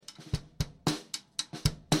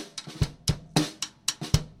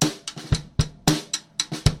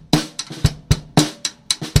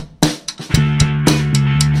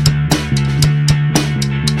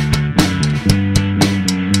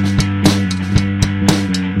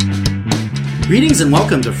Greetings and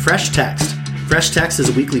welcome to Fresh Text. Fresh Text is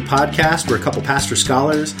a weekly podcast where a couple pastor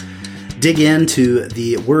scholars dig into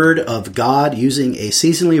the Word of God using a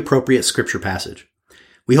seasonally appropriate scripture passage.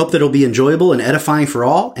 We hope that it'll be enjoyable and edifying for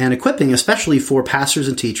all, and equipping especially for pastors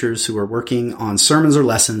and teachers who are working on sermons or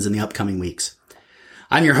lessons in the upcoming weeks.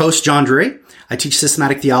 I'm your host, John Drury. I teach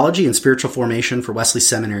systematic theology and spiritual formation for Wesley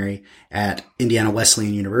Seminary at Indiana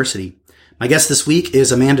Wesleyan University. My guest this week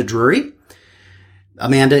is Amanda Drury.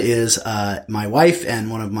 Amanda is my wife and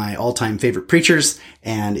one of my all-time favorite preachers,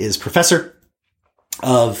 and is professor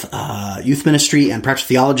of youth ministry and practical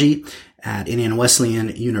theology at Indiana Wesleyan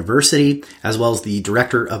University, as well as the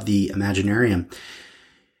director of the Imaginarium.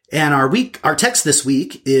 And our text this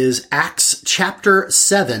week is Acts chapter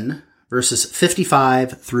 7, verses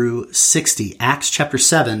 55 through 60. Acts chapter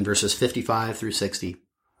 7, verses 55 through 60.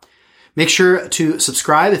 Make sure to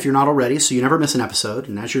subscribe if you're not already so you never miss an episode.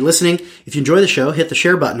 And as you're listening, if you enjoy the show, hit the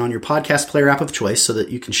share button on your podcast player app of choice so that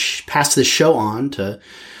you can pass this show on to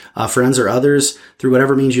friends or others through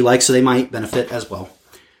whatever means you like so they might benefit as well.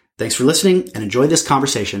 Thanks for listening and enjoy this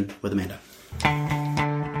conversation with Amanda.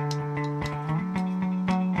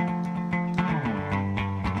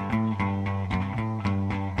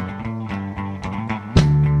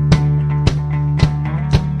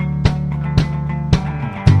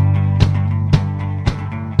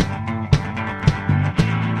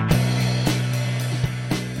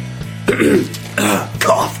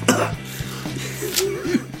 Cough.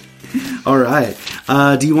 All right.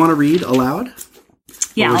 Do you want to read aloud?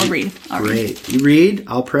 Yeah, I'll read. Great. You read,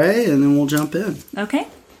 I'll pray, and then we'll jump in. Okay.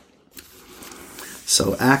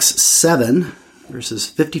 So Acts 7, verses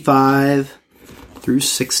 55 through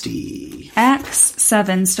 60. Acts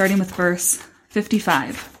 7, starting with verse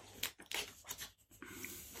 55.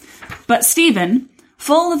 But Stephen,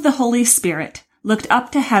 full of the Holy Spirit, looked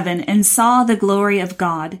up to heaven and saw the glory of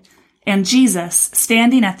God, and Jesus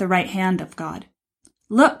standing at the right hand of God.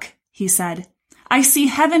 "Look," he said, "I see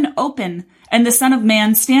heaven open, and the Son of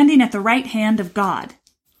Man standing at the right hand of God."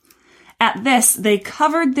 At this, they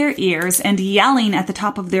covered their ears, and yelling at the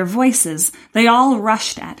top of their voices, they all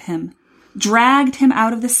rushed at him, dragged him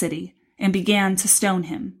out of the city, and began to stone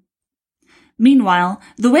him. Meanwhile,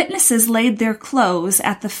 the witnesses laid their clothes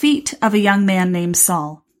at the feet of a young man named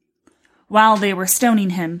Saul. While they were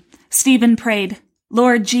stoning him, Stephen prayed,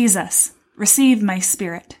 "Lord Jesus, receive my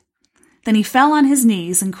spirit." Then he fell on his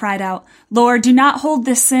knees and cried out, "Lord, do not hold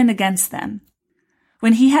this sin against them."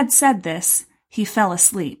 When he had said this, he fell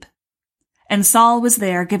asleep. And Saul was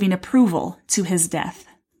there giving approval to his death.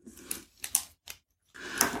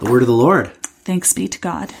 The word of the Lord. Thanks be to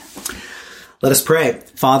God. Let us pray.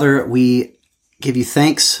 Father, we give you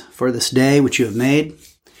thanks for this day which you have made.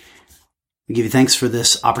 We give you thanks for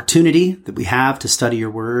this opportunity that we have to study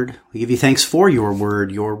your word. We give you thanks for your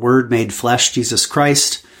word made flesh, Jesus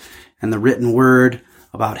Christ, and the written word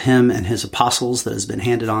about him and his apostles that has been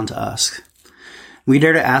handed on to us. We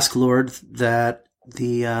dare to ask, Lord, that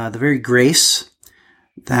the very grace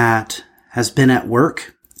that has been at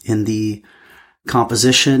work in the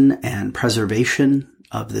composition and preservation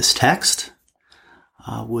of this text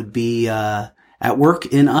would be at work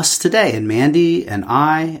in us today, and Mandy and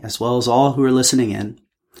I, as well as all who are listening in,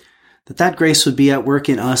 that grace would be at work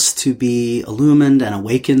in us to be illumined and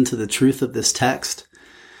awakened to the truth of this text,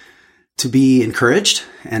 to be encouraged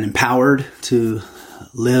and empowered to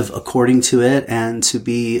live according to it, and to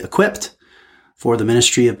be equipped for the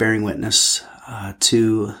ministry of bearing witness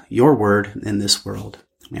to your word in this world.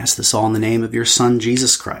 We ask this all in the name of your Son,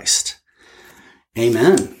 Jesus Christ.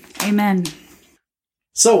 Amen. Amen.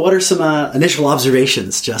 So what are some initial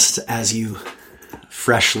observations just as you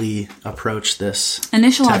freshly approach this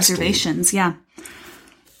Initial texting? observations, yeah.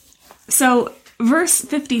 So verse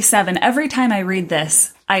 57, every time I read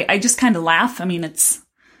this, I just kind of laugh. I mean, it's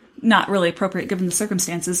not really appropriate given the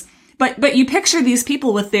circumstances. But you picture these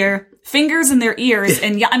people with their fingers in their ears,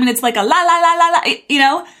 and I mean, it's like a la la la la la, you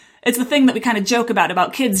know? It's the thing that we kind of joke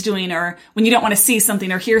about kids doing, or when you don't want to see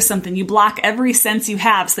something or hear something, you block every sense you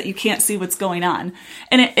have so that you can't see what's going on.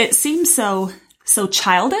 And it seems so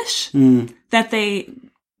childish that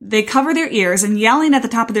they cover their ears and yelling at the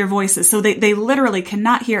top of their voices, so they literally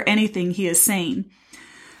cannot hear anything he is saying.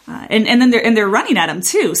 And then they're running at him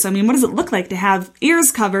too. So I mean, what does it look like to have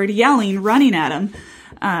ears covered, yelling, running at him?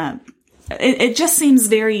 It just seems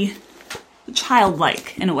very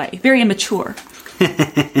childlike in a way, very immature.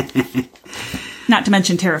 Not to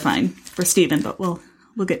mention terrifying for Stephen, but we'll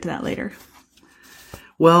get to that later.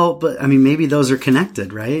 Well, but I mean, maybe those are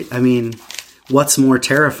connected, right? I mean, what's more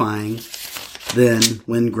terrifying than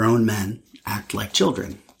when grown men act like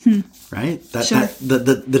children, right? Sure.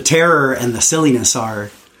 The terror and the silliness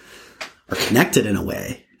are are connected in a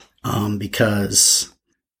way, because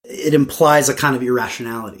it implies a kind of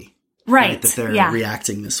irrationality. Right. That they're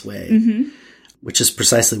reacting this way, which is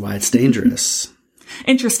precisely why it's dangerous.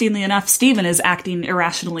 Interestingly enough, Stephen is acting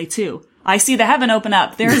irrationally too. I see the heaven open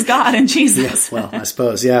up. There's God and Jesus. Yeah, well, I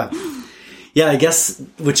suppose, yeah. Yeah, I guess,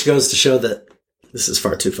 which goes to show that this is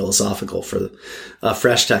far too philosophical for the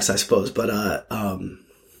fresh text, I suppose. But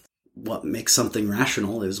what makes something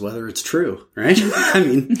rational is whether it's true, right? I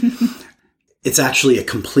mean, it's actually a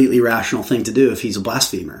completely rational thing to do if he's a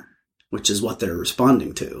blasphemer, which is what they're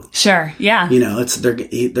responding to. Sure, yeah. You know,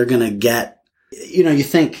 they're going to get, you know, you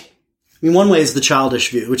think, I mean, one way is the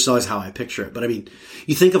childish view, which is always how I picture it. But I mean,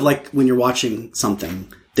 you think of like when you're watching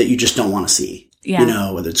something that you just don't want to see, you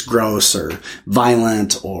know, whether it's gross or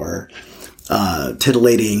violent or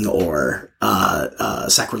titillating or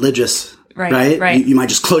sacrilegious, right? You might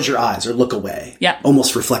just close your eyes or look away,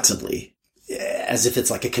 almost reflexively, as if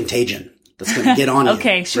it's like a contagion that's going to get on you.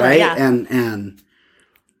 Okay, sure, right? yeah. And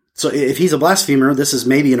so if he's a blasphemer, this is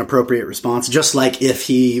maybe an appropriate response, just like if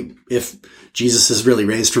Jesus is really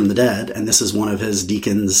raised from the dead and this is one of his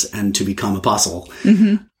deacons and to become apostle,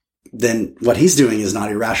 then what he's doing is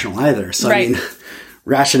not irrational either. So, I mean,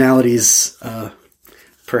 rationality's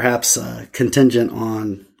perhaps contingent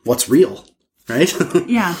on what's real, right?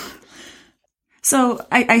 Yeah. So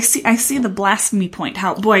I see the blasphemy point.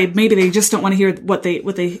 How, boy, maybe they just don't want to hear what they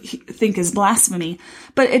think is blasphemy.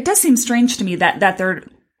 But it does seem strange to me that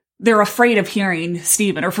they're afraid of hearing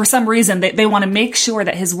Stephen, or for some reason they want to make sure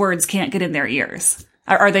that his words can't get in their ears.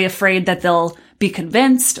 Are they afraid that they'll be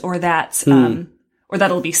convinced, or that or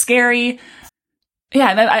that'll be scary?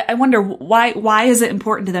 Yeah, I wonder why is it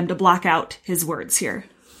important to them to block out his words here?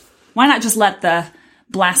 Why not just let the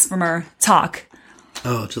blasphemer talk?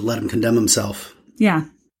 Oh, to let him condemn himself. Yeah.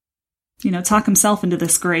 You know, talk himself into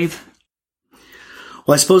this grave.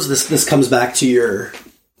 Well, I suppose this comes back to your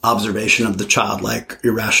observation of the childlike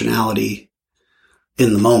irrationality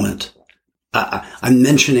in the moment. I'm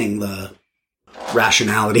mentioning the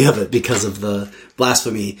rationality of it because of the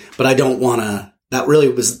blasphemy, but I don't want to, that really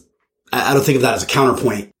was, I don't think of that as a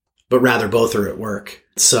counterpoint, but rather both are at work.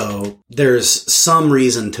 So there's some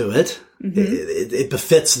reason to it. It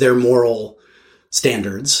befits their moral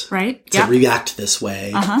standards, right? To react this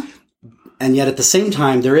way. And yet at the same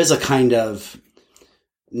time, there is a kind of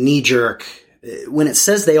knee-jerk, when it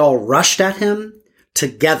says they all rushed at him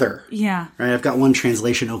together. Yeah. Right. I've got one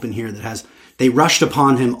translation open here that has, they rushed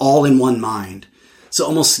upon him all in one mind. So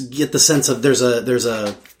almost get the sense of there's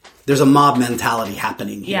a mob mentality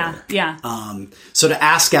happening here. Yeah. So to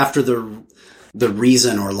ask after the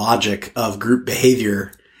reason or logic of group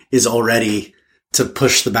behavior is already to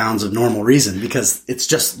push the bounds of normal reason, because it's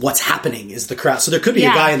just what's happening is the crowd. So there could be a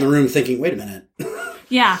guy in the room thinking, wait a minute.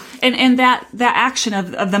 Yeah. And that action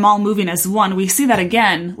of them all moving as one, we see that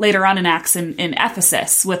again later on in Acts in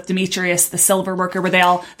Ephesus with Demetrius, the silver worker, where they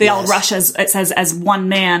all rush, as it says, as one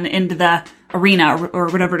man into the arena or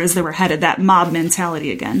whatever it is they were headed, that mob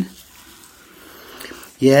mentality again.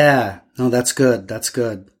 Yeah. No, that's good. That's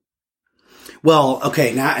good. Well,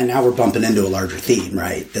 okay, now we're bumping into a larger theme,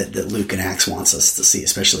 right? That Luke and Acts wants us to see,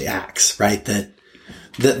 especially Acts, right? That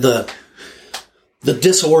the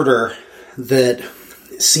disorder that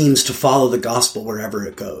seems to follow the gospel wherever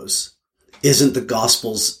it goes isn't the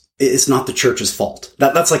gospel's, it's not the church's fault.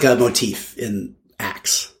 That's like a motif in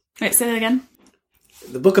Acts. Wait, say that again.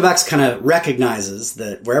 The book of Acts kind of recognizes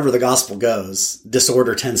that wherever the gospel goes,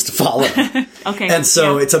 disorder tends to follow. Okay. And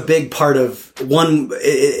so it's a big part of one.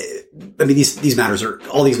 I mean, these matters are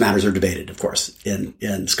debated, of course,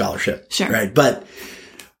 in scholarship. Sure. Right. But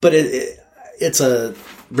it's a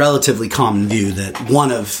relatively common view that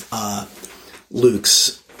one of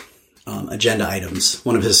Luke's agenda items,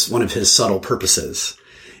 one of his subtle purposes,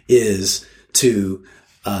 is to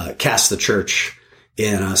cast the church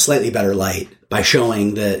in a slightly better light by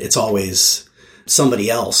showing that it's always somebody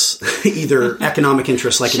else, either economic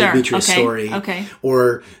interests like in the Demetrius story,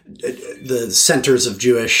 or the centers of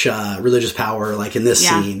Jewish religious power, like in this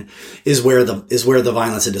scene, is where the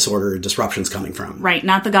violence and disorder and disruption's coming from. Right,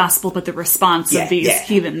 not the gospel, but the response of these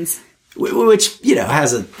heathens, which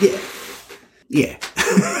has a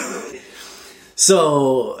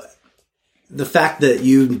So the fact that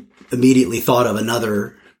you immediately thought of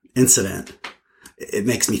another incident, it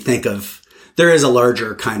makes me think of, there is a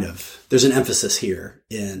larger kind of, there's an emphasis here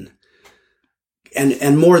in,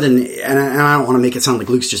 and more than, and I don't want to make it sound like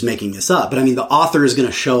Luke's just making this up, but I mean, the author is going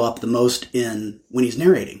to show up the most when he's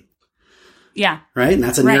narrating. Yeah. Right? And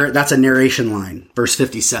that's a narration line, verse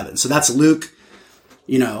 57. So that's Luke,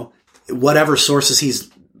 whatever sources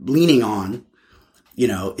he's leaning on,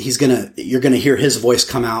 you're gonna hear his voice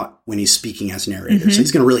come out when he's speaking as narrator. So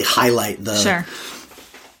he's gonna really highlight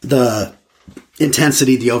the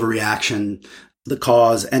intensity, the overreaction, the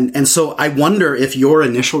cause. And so I wonder if your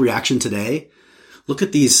initial reaction today, look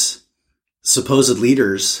at these supposed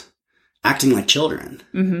leaders acting like children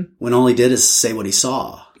when all he did is say what he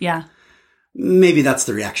saw. Yeah. Maybe that's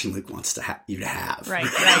the reaction Luke wants you to have. Right.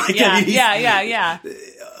 Yeah.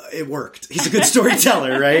 It worked. He's a good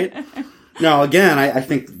storyteller, right? Now, again, I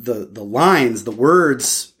think the lines, the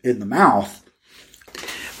words in the mouth,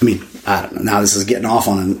 I mean, I don't know. Now this is getting off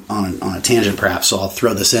on a tangent, perhaps. So I'll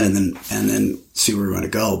throw this in and then see where we want to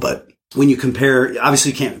go. But when you compare,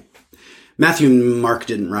 obviously you can't. Matthew and Mark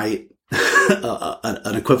didn't write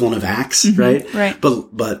an equivalent of Acts, right? Right.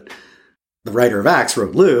 But the writer of Acts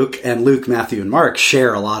wrote Luke, and Luke, Matthew, and Mark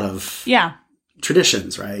share a lot of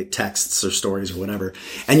traditions, right? Texts or stories or whatever.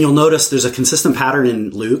 And you'll notice there's a consistent pattern in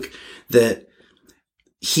Luke that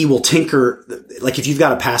he will tinker, like if you've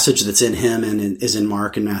got a passage that's in him and is in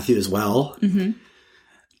Mark and Matthew as well,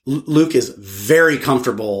 Luke is very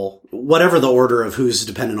comfortable, whatever the order of who's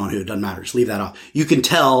dependent on who, it doesn't matter. Just leave that off. You can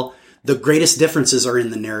tell the greatest differences are in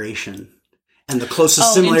the narration and the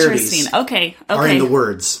closest similarities are in the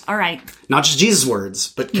words. All right. Not just Jesus'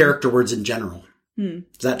 words, but character words in general. Does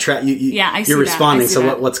that I see you're responding. that.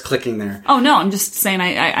 So what's clicking there? Oh, no, I'm just saying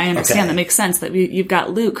I understand. That makes sense that you've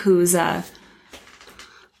got Luke who's,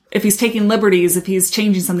 if he's taking liberties, if he's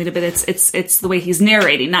changing something a bit, it's the way he's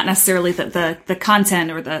narrating, not necessarily the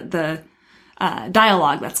content or the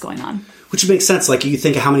dialogue that's going on. Which makes sense. Like you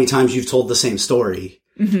think of how many times you've told the same story.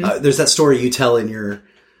 There's that story you tell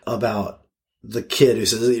about the kid who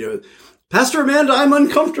says, Pastor Amanda, I'm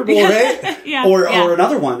uncomfortable, right? Or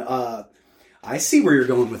another one. I see where you're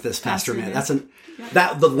going with this, Pastor Amanda.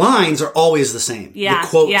 The lines are always the same. Yeah. The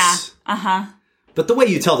quotes. Yeah. But the way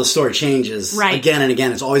you tell the story changes again and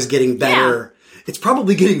again. It's always getting better. Yeah. It's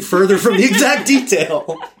probably getting further from the exact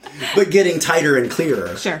detail, but getting tighter and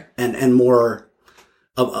clearer. Sure. And more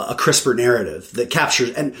of a crisper narrative that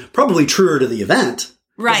captures, and probably truer to the event.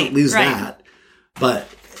 Right. Doesn't lose that. But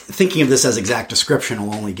thinking of this as exact description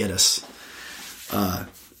will only get us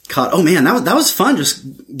caught. Oh man, that was fun. Just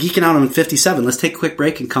geeking out on 57. Let's take a quick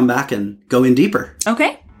break and come back and go in deeper.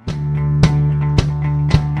 Okay.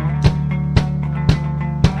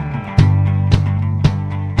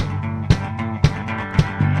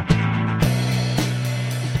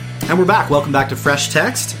 And we're back. Welcome back to Fresh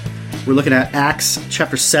Text. We're looking at Acts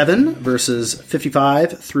chapter 7, verses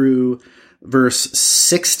 55 through verse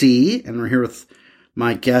 60. And we're here with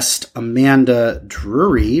my guest, Amanda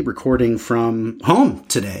Drury, recording from home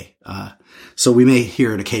today. So we may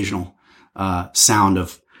hear an occasional sound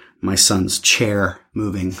of my son's chair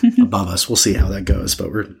moving above us. We'll see how that goes,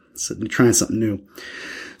 but we're trying something new.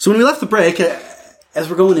 So when we left the break, as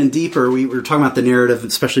we're going in deeper, we were talking about the narrative,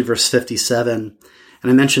 especially verse 57. And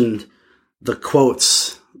I mentioned the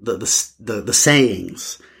quotes, the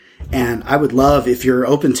sayings, and I would love, if you're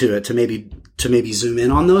open to it, to maybe zoom in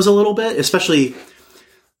on those a little bit. Especially,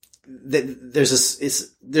 this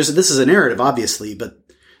is a narrative, obviously, but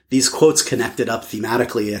these quotes connected up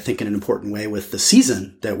thematically, I think, in an important way with the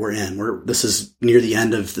season that we're in. This is near the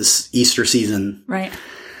end of this Easter season, right?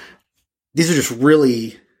 These are just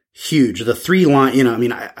really huge. The 3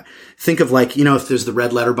 line, I think of if there's the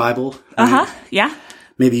red letter Bible. Right? Yeah.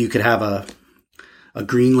 Maybe you could have a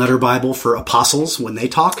green letter Bible for apostles when they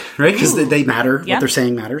talk, right? Because they matter. Yep. What they're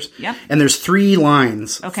saying matters. Yep. And there's 3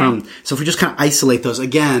 lines so if we just kind of isolate those,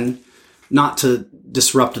 again, not to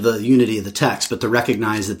disrupt the unity of the text, but to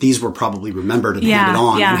recognize that these were probably remembered and handed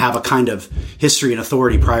on and have a kind of history and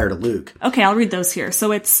authority prior to Luke. Okay, I'll read those here. So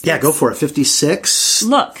go for it. 56.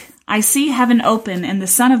 Look, I see heaven open and the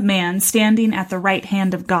Son of Man standing at the right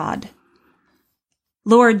hand of God.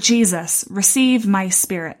 Lord Jesus, receive my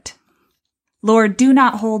spirit. Lord, do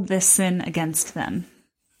not hold this sin against them.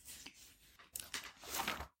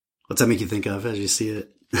 What's that make you think of as you see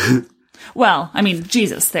it? Well,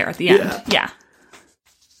 Jesus there at the end. Yeah.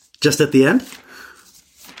 Just at the end?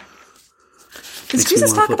 Does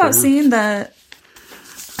Jesus talk about seeing he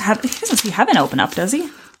doesn't see heaven open up, does he?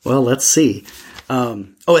 Well, let's see.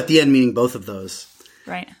 At the end, meaning both of those.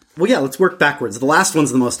 Right. Well, yeah, let's work backwards. The last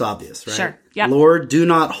one's the most obvious, right? Sure. Yeah. Lord, do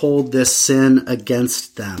not hold this sin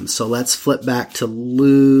against them. So let's flip back to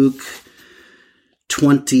Luke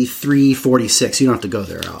 23:46. You don't have to go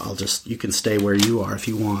there. You can stay where you are if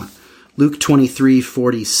you want. Luke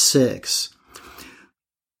 23:46.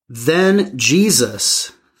 Then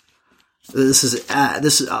Jesus,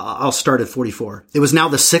 I'll start at 44. It was now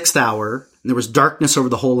the 6th hour, and there was darkness over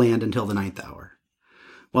the whole land until the 9th hour.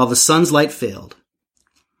 While the sun's light failed,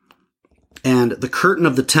 and the curtain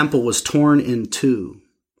of the temple was torn in two.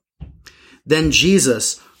 Then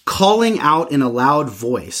Jesus, calling out in a loud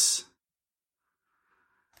voice,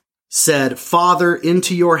 said, "Father,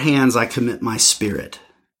 into your hands I commit my spirit."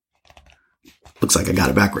 Looks like I got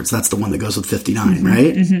it backwards. That's the one that goes with 59,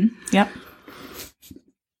 right? Mm-hmm. Yep.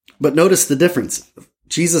 But notice the difference.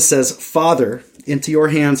 Jesus says, "Father, into your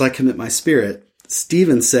hands I commit my spirit."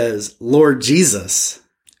 Stephen says, "Lord Jesus,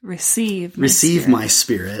 receive my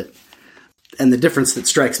spirit." And the difference that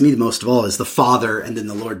strikes me the most of all is the Father and then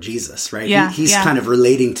the Lord Jesus, right? Yeah, He's kind of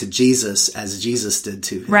relating to Jesus as Jesus did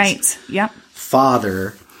to his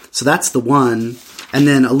Father. So that's the one. And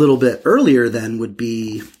then a little bit earlier then would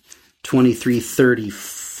be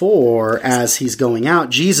 23:34 as he's going out.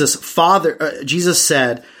 Jesus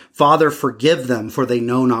said, "Father, forgive them, for they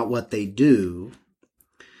know not what they do."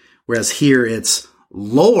 Whereas here it's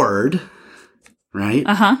Lord, right?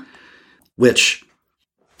 Which,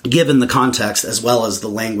 given the context as well as the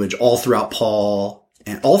language all throughout Paul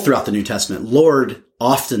and all throughout the New Testament, Lord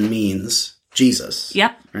often means Jesus.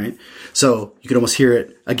 Yep. Right? So you could almost hear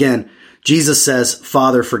it again. Jesus says,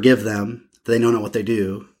 "Father, forgive them. They know not what they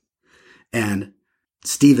do." And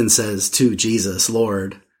Stephen says to Jesus,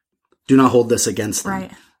 "Lord, do not hold this against them."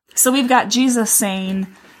 Right. So we've got Jesus saying,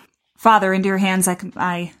 "Father, into your hands I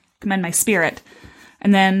commend my spirit."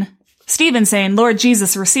 And then Stephen saying, "Lord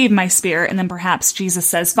Jesus, receive my spirit." And then perhaps Jesus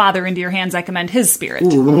says, "Father, into your hands I commend his spirit."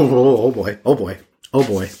 Oh boy.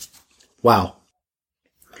 Wow.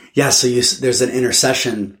 Yeah, so there's an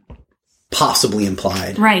intercession possibly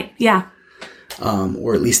implied. Right, yeah.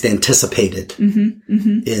 Or at least anticipated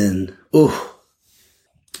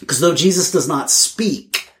because though Jesus does not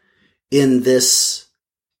speak in this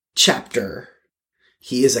chapter,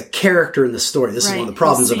 he is a character in the story. This is one of the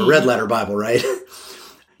problems of a red letter Bible, right?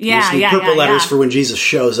 Yeah, purple letters for when Jesus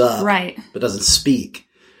shows up, right, but doesn't speak.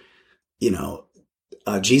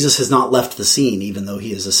 Jesus has not left the scene, even though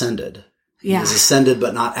he has ascended. Yeah. He is ascended,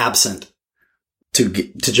 but not absent. To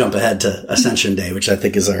jump ahead to Ascension Day, which I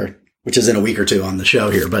think is which is in a week or two on the show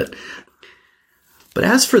here. But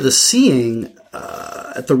as for the seeing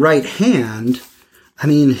at the right hand, I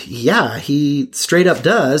mean, yeah, he straight up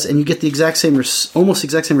does, and you get the almost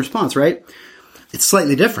exact same response, right? It's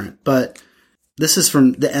slightly different, but this is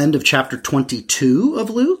from the end of chapter 22 of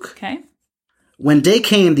Luke. Okay. When day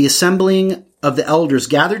came, the assembling of the elders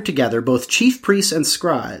gathered together, both chief priests and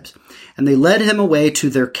scribes, and they led him away to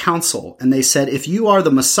their council, and they said, "If you are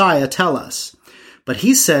the Messiah, tell us." But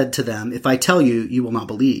he said to them, "If I tell you, you will not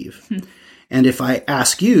believe. And if I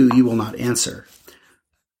ask you, you will not answer."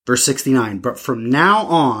 Verse 69, "But from now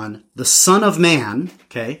on, the Son of Man,"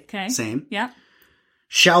 okay, same,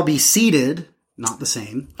 "shall be seated," not the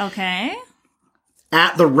same,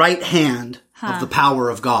 "at the right hand of the power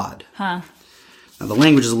of God." Now, the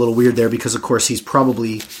language is a little weird there because, of course, he's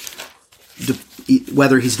probably,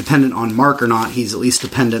 whether he's dependent on Mark or not, he's at least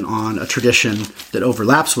dependent on a tradition that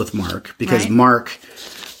overlaps with Mark, because Mark,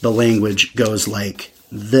 the language goes like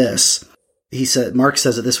this. Mark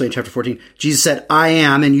says it this way in chapter 14. Jesus said, "I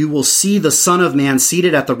am, and you will see the Son of Man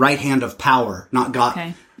seated at the right hand of power," not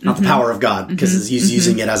God, not the power of God, because he's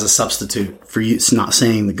using it as a substitute for you. It's not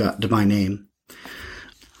saying the God, divine name.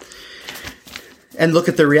 And look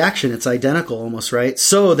at their reaction. It's identical almost, right?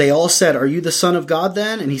 "So they all said, 'Are you the Son of God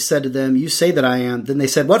then?' And he said to them, 'You say that I am.' Then they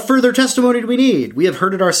said, 'What further testimony do we need? We have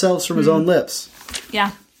heard it ourselves from his own lips.'"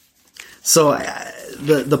 Yeah. So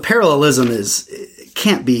the parallelism it just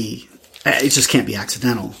can't be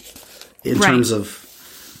accidental in terms of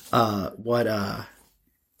what I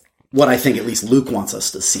think at least Luke wants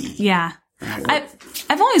us to see. Yeah.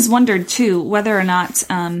 I've always wondered too whether or not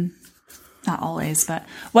not always, but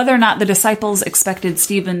whether or not the disciples expected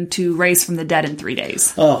Stephen to raise from the dead in 3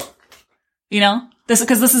 days. Oh,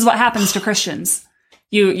 because this is what happens to Christians.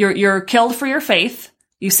 You're killed for your faith.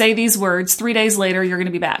 You say these words. 3 days later, you're going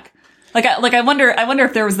to be back. I wonder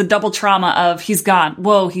if there was the double trauma of he's gone.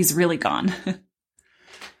 Whoa, he's really gone.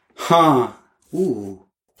 Ooh.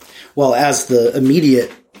 Well, as the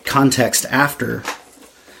immediate context after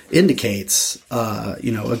indicates,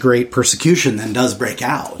 a great persecution then does break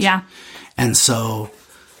out. Yeah. And so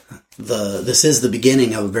this is the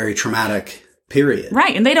beginning of a very traumatic period.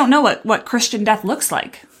 Right. And they don't know what Christian death looks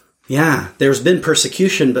like. Yeah. There's been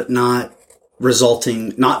persecution, but not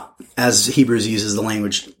as Hebrews uses the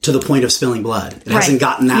language, to the point of spilling blood. It hasn't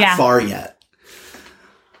gotten that far yet.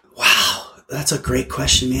 Wow. That's a great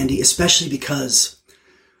question, Mandy, especially because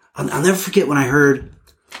I'll never forget when I heard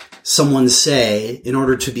someone say, in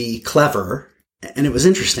order to be clever, and it was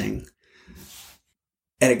interesting,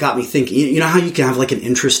 And it got me thinking, you know how you can have like an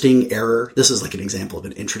interesting error? This is like an example of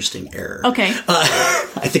an interesting error. Okay.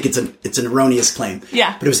 I think it's an erroneous claim.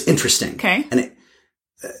 Yeah. But it was interesting. Okay. And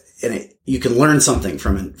you can learn something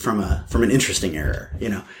from an interesting error, you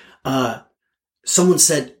know. Someone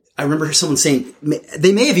said, I remember someone saying,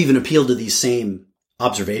 they may have even appealed to these same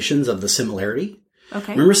observations of the similarity.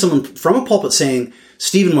 Okay. I remember someone from a pulpit saying,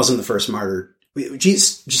 Stephen wasn't the first martyr.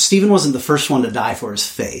 Stephen wasn't the first one to die for his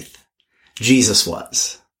faith. Jesus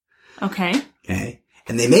was. Okay. Okay.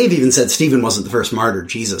 And they may have even said Stephen wasn't the first martyr.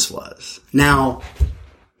 Jesus was. Now,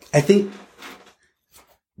 I think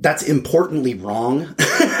that's importantly wrong,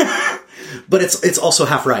 but it's also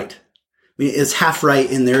half right. I mean, it's half right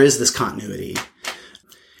and there is this continuity,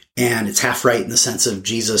 and it's half right in the sense of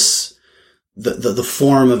Jesus, the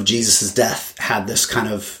form of Jesus' death had this kind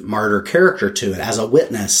of martyr character to it as a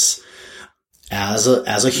witness, as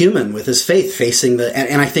a human with his faith facing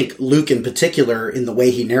and I think Luke in particular in the way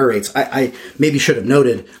he narrates, I maybe should have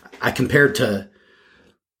noted, I compared to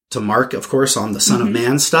Mark, of course, on the Son of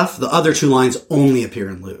Man stuff. The other two lines only appear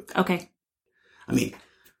in Luke. Okay. I mean,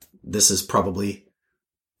 this is probably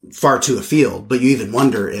far too afield, but you even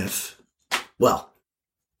wonder if, well,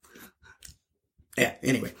 yeah,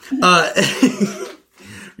 anyway,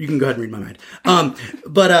 you can go ahead and read my mind.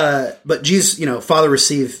 But Jesus, you know, Father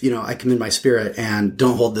receive, you know, I commend my spirit, and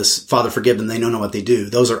don't hold this, Father forgive them, they don't know what they do.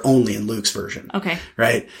 Those are only in Luke's version. Okay.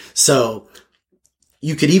 Right? So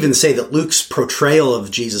you could even say that Luke's portrayal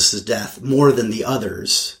of Jesus' death more than the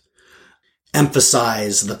others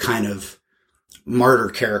emphasize the kind of martyr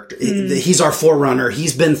character. He's our forerunner.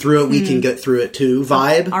 He's been through it. We can get through it too.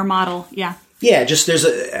 Vibe. Our model. Yeah. Yeah. Just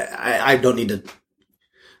I don't need to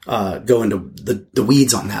go into the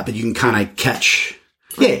weeds on that, but you can kind of catch,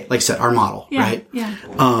 like I said, our model, Yeah, right? yeah.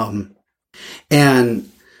 And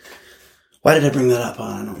why did I bring that up?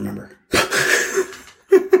 I don't remember.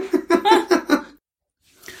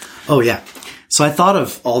 Oh yeah. So I thought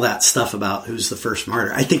of all that stuff about who's the first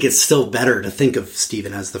martyr. I think it's still better to think of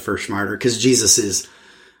Stephen as the first martyr because Jesus is,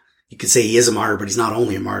 you could say he is a martyr, but he's not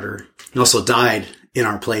only a martyr. He also died in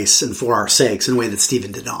our place and for our sakes in a way that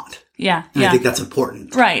Stephen did not. Yeah. And I think that's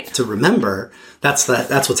important. Right. To remember. That's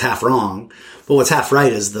what's half wrong. But what's half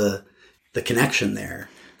right is the connection there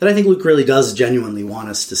that I think Luke really does genuinely want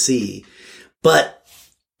us to see. But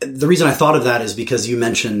the reason I thought of that is because you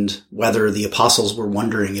mentioned whether the apostles were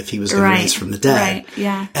wondering if he was going to raise from the dead. Right.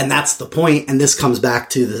 Yeah. And that's the point. And this comes back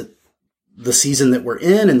to the season that we're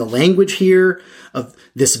in and the language here of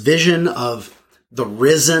this vision of the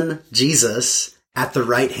risen Jesus at the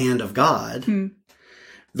right hand of God.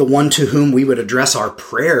 The one to whom we would address our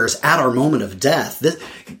prayers at our moment of death.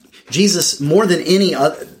 Jesus, more than any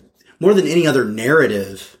other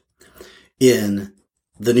narrative in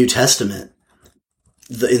the New Testament,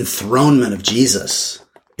 the enthronement of Jesus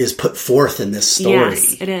is put forth in this story.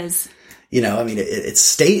 Yes, it is. You know, I mean,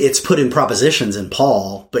 it's put in propositions in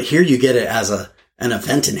Paul, but here you get it as an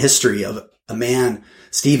event in history of a man,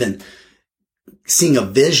 Stephen, seeing a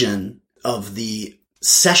vision of the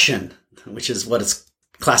session, which is what it's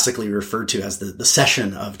classically referred to as the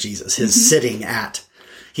session of Jesus, his sitting at,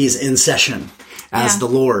 he's in session as the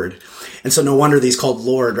Lord. And so no wonder he's called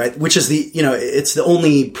Lord, right? Which is it's the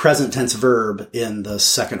only present tense verb in the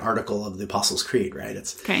second article of the Apostles' Creed, right?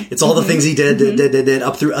 It's all the things he did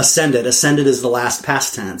up through ascended. Ascended is the last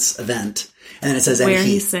past tense event. And then it says, where and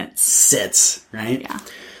he sits, right? Yeah.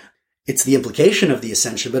 It's the implication of the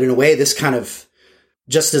ascension, but in a way, this kind of,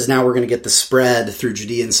 just as now we're going to get the spread through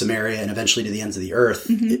Judea and Samaria and eventually to the ends of the earth,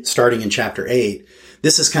 starting in chapter 8,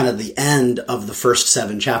 this is kind of the end of the first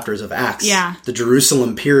 7 chapters of Acts. Yeah. The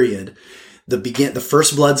Jerusalem period, the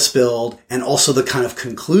first blood spilled, and also the kind of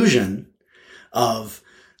conclusion of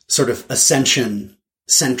sort of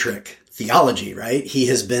ascension-centric theology, right? He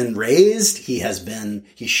has been raised. He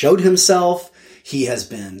showed himself. He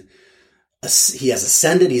has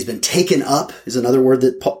ascended. He's been taken up is another word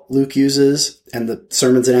that Luke uses and the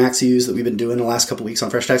sermons in Acts use that we've been doing the last couple of weeks on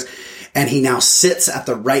Fresh Text. And he now sits at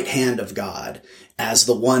the right hand of God as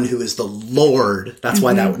the one who is the Lord. That's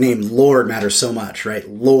why that name Lord matters so much, right?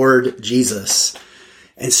 Lord Jesus.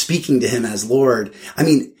 And speaking to him as Lord. I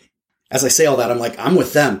mean, as I say all that, I'm like, I'm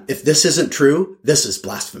with them. If this isn't true, this is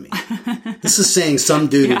blasphemy. This is saying some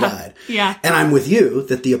dude who died. Yeah. And I'm with you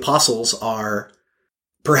that the apostles are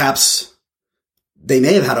perhaps, they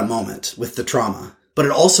may have had a moment with the trauma, but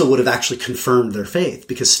it also would have actually confirmed their faith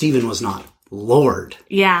because Stephen was not Lord.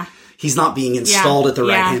 Yeah. He's not being installed at the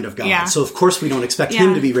right hand of God. Yeah. So of course we don't expect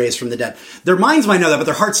him to be raised from the dead. Their minds might know that, but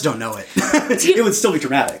their hearts don't know it. It would still be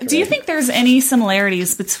dramatic. Do you think there's any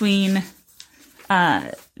similarities between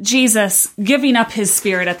Jesus giving up his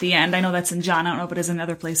spirit at the end. I know that's in John. I don't know if it is in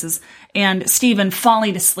other places. And Stephen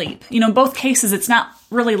falling asleep. In both cases, it's not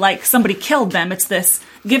really like somebody killed them. It's this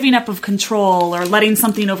giving up of control or letting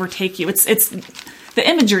something overtake you. It's the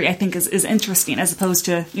imagery, I think, is interesting as opposed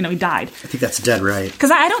to, he died. I think that's dead right.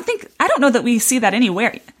 Because I don't know that we see that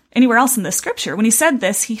anywhere else in the scripture. When he said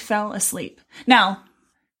this, he fell asleep. Now,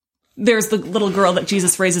 there's the little girl that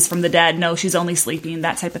Jesus raises from the dead. No, she's only sleeping,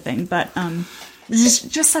 that type of thing. But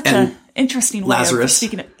just such an interesting way Lazarus. of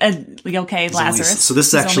speaking. Lazarus. So this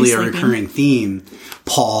is actually a recurring theme.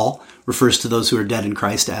 Paul refers to those who are dead in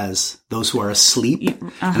Christ as those who are asleep.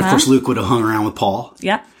 And of course, Luke would have hung around with Paul.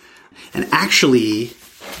 Yep. And actually,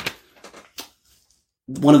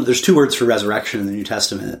 there's two words for resurrection in the New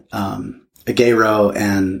Testament, agero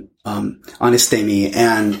and anistemi.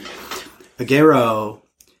 And agero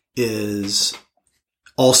is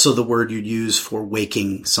also the word you'd use for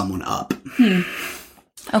waking someone up.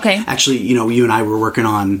 Okay. Actually, you and I were working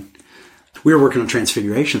on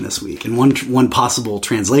Transfiguration this week, and one possible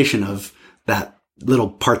translation of that little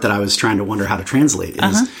part that I was trying to wonder how to translate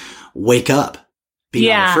is wake up. Be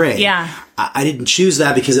not afraid. Yeah. I didn't choose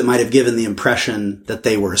that because it might have given the impression that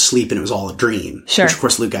they were asleep and it was all a dream. Sure. Which, of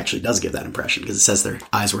course, Luke actually does give that impression because it says their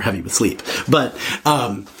eyes were heavy with sleep. But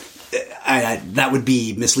that would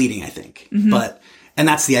be misleading, I think. And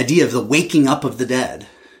that's the idea of the waking up of the dead.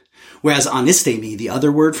 Whereas anistemi, the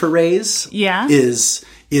other word for raise, is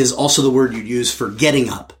also the word you'd use for getting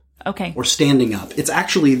up. Okay. Or standing up.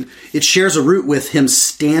 It shares a root with him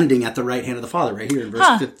standing at the right hand of the Father right here in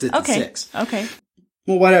verse 56. Okay.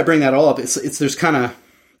 Well, why did I bring that all up? There's kind of,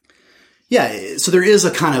 so there is a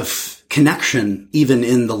kind of connection even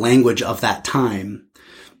in the language of that time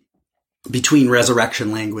between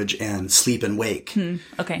resurrection language and sleep and wake.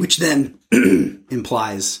 Okay. Which then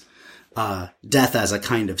implies death as a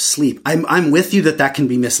kind of sleep. I'm with you that can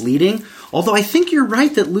be misleading, although I think you're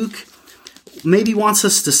right that Luke maybe wants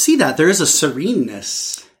us to see that. There is a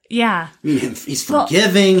sereneness. Yeah. I mean, he's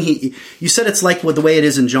forgiving. You said it's like the way it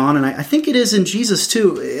is in John, and I think it is in Jesus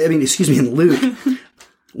too. In Luke.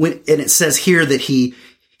 And it says here that he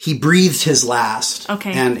breathed his last.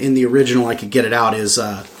 Okay. And in the original, I could get it out, is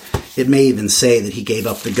it may even say that he gave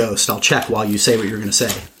up the ghost. I'll check while you say what you're going to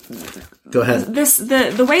say. Go ahead.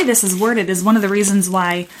 The way this is worded is one of the reasons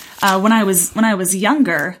why when I was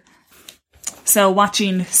younger, so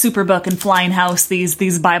watching Superbook and Flying House,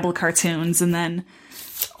 these Bible cartoons, and then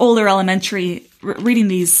older elementary, reading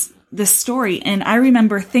this story, and I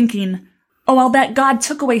remember thinking, I'll bet God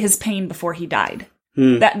took away his pain before he died.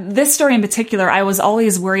 That this story in particular, I was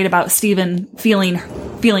always worried about Stephen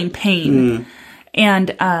feeling pain,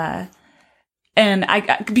 and I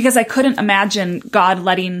because I couldn't imagine God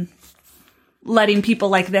letting people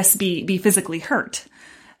like this be physically hurt.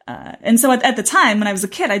 And so at the time when I was a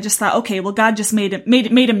kid, I just thought, okay, well, God just made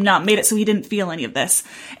him numb, made it so he didn't feel any of this.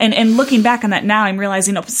 And looking back on that now, I'm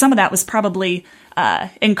realizing some of that was probably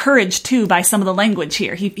encouraged too by some of the language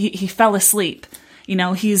here. He fell asleep.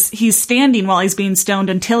 He's standing while he's being stoned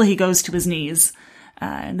until he goes to his knees.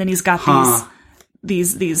 And then he's got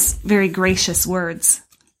these very gracious words.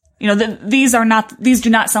 These do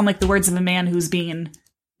not sound like the words of a man who's being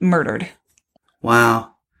murdered.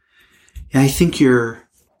 Wow. Yeah, I think your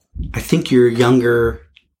younger,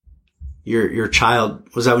 your child,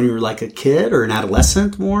 was that when you were like a kid or an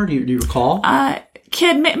adolescent more? Do you recall?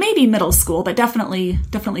 Kid, maybe middle school, but definitely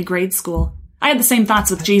grade school. I had the same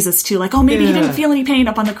thoughts with Jesus too, like, maybe he didn't feel any pain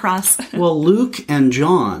up on the cross. Well, Luke and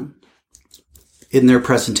John, in their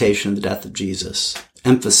presentation of the death of Jesus,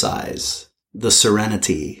 emphasize the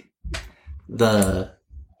serenity,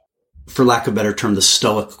 for lack of a better term, the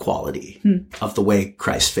stoic quality of the way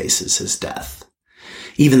Christ faces his death.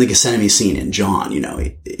 Even the Gethsemane scene in John,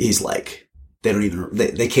 he's like,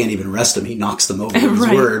 they can't even arrest him. He knocks them over with his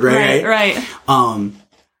word, right? Right.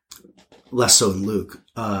 Less so in Luke.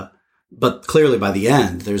 But clearly by the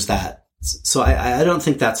end, there's that. So I don't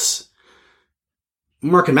think that's,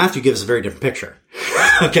 Mark and Matthew give us a very different picture.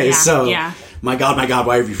 Okay. My God,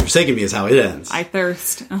 why have you forsaken me is how it ends. I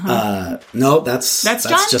thirst. No, that's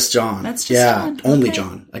John? just John. That's just John. Only Okay.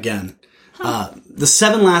 John again. The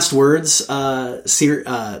 7 last words, Those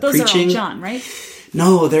preaching. are all John, right?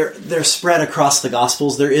 No, they're spread across the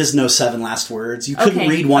Gospels. There is no 7 last words. You couldn't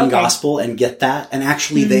read one Gospel and get that. And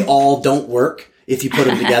actually, they all don't work if you put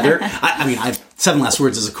them together. I mean, 7 last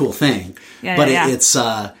words is a cool thing, but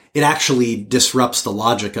it actually disrupts the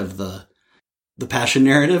logic of the Passion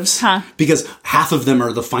narratives, because half of them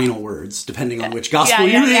are the final words, depending on which Gospel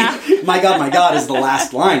you read. Yeah. My God is the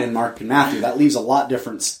last line in Mark and Matthew. That leaves a lot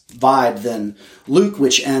different vibe than Luke,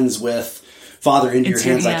 which ends with, Father, into your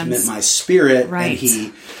hands I commit my spirit. Right. And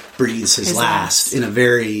he breathes his last in a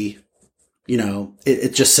very,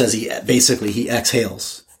 it just says he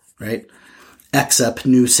exhales, right?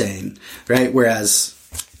 Exapnusane, right? Whereas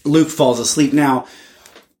Luke falls asleep. Now,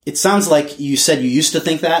 it sounds like you said you used to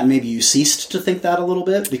think that, and maybe you ceased to think that a little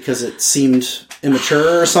bit because it seemed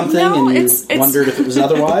immature or something, and you wondered if it was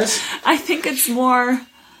otherwise? I think it's more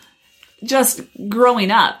just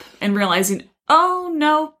growing up and realizing, oh,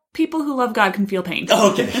 no, people who love God can feel pain.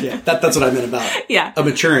 Oh, okay, yeah. That's what I meant about a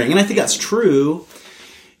maturing. And I think that's true.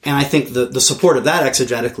 And I think the support of that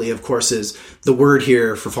exegetically, of course, is the word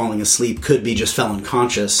here for falling asleep could be just fell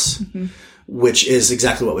unconscious, which is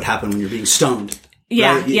exactly what would happen when you're being stoned.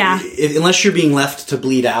 Yeah, right? yeah. Unless you're being left to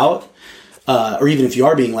bleed out, or even if you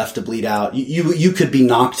are being left to bleed out, you could be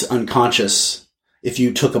knocked unconscious if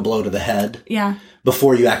you took a blow to the head. Yeah.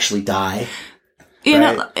 Before you actually die.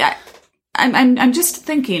 I'm just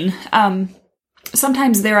thinking.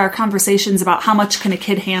 Sometimes there are conversations about how much can a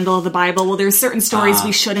kid handle the Bible. Well, there's certain stories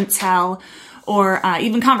we shouldn't tell, or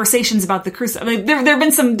even conversations about the crucifixion. There have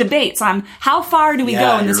been some debates on how far do we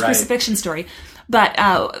go in this crucifixion story. But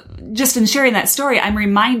just in sharing that story, I'm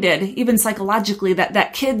reminded, even psychologically,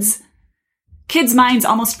 that kids' minds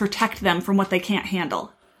almost protect them from what they can't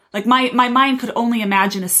handle. Like my mind could only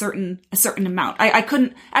imagine a certain amount. I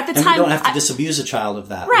couldn't at the time. You don't have to disabuse a child of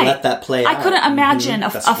that. Right. Let that play out. I couldn't imagine a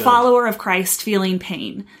follower of Christ feeling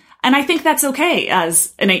pain, and I think that's okay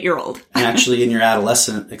as an 8-year-old. And actually, in your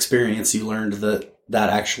adolescent experience, you learned that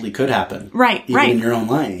actually could happen. Right. Even in your own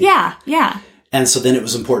life. Yeah. Yeah. And so then it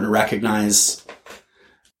was important to recognize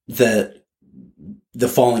that the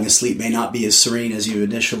falling asleep may not be as serene as you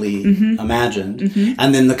initially imagined,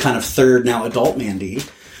 and then the kind of third now adult Mandy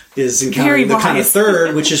is encountering the kind of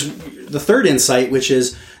third, which is the third insight, which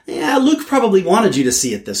is, Luke probably wanted you to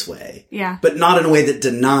see it this way. Yeah. But not in a way that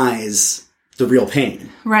denies the real pain.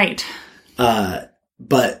 Right. But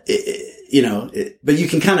but you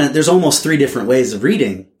can kind of, there's almost 3 different ways of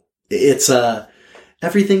reading. It's,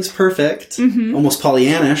 everything's perfect, almost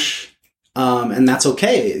Pollyannish. And that's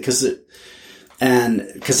okay because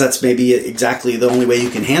that's maybe exactly the only way you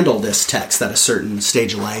can handle this text at a certain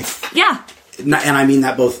stage of life. Yeah. And I mean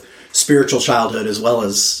that both spiritual childhood as well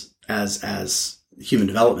as human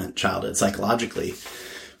development childhood psychologically.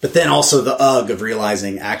 But then also the of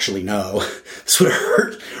realizing, actually, no, this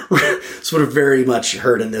would have very much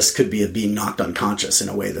hurt, and this could be being knocked unconscious in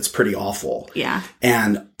a way that's pretty awful. Yeah.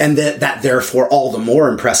 And that therefore all the more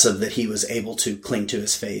impressive that he was able to cling to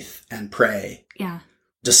his faith and pray. Yeah.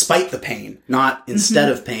 Despite the pain, not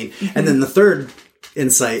instead of pain. And then the third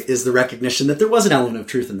insight is the recognition that there was an element of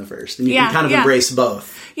truth in the first, and you can kind of embrace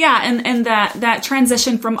both. Yeah, and that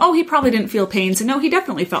transition from, he probably didn't feel pain, to no, he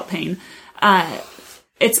definitely felt pain.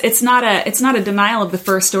 It's not a denial of the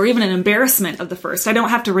first or even an embarrassment of the first. I don't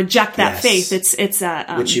have to reject that faith. It's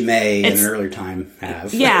which you may in an earlier time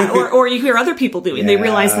have. Yeah, or you hear other people doing. They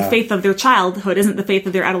realize the faith of their childhood isn't the faith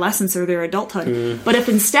of their adolescence or their adulthood. But if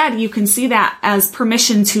instead you can see that as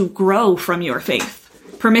permission to grow from your faith,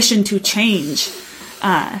 permission to change,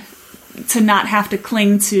 to not have to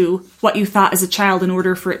cling to what you thought as a child in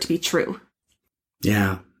order for it to be true.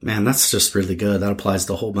 Yeah, man, that's just really good. That applies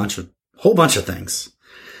to a whole bunch of things.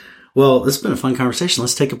 Well, this has been a fun conversation.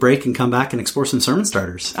 Let's take a break and come back and explore some sermon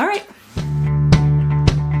starters. All right.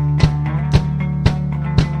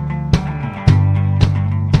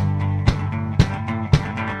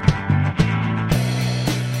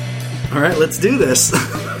 All right, let's do this.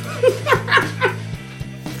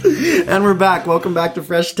 And we're back. Welcome back to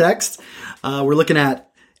Fresh Text. We're looking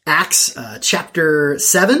at Acts chapter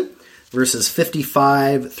 7, verses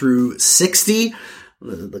 55 through 60.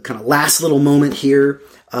 The kind of last little moment here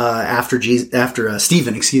after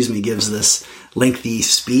Stephen, gives this lengthy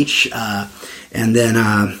speech, and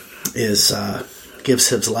then gives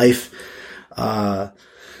his life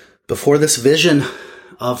before this vision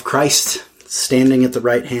of Christ standing at the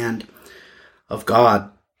right hand of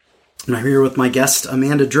God. And I'm here with my guest,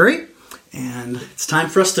 Amanda Drury, and it's time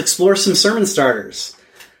for us to explore some sermon starters.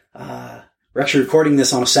 We're actually recording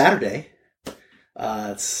this on a Saturday.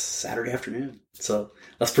 It's Saturday afternoon. So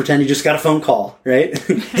let's pretend you just got a phone call, right?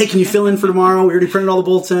 Hey, can you fill in for tomorrow? We already printed all the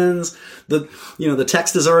bulletins. The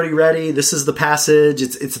text is already ready. This is the passage.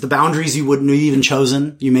 It's the boundaries you wouldn't have even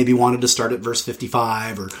chosen. You maybe wanted to start at verse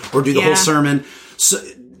 55 or do the whole sermon. So,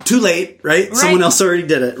 too late, right? Someone else already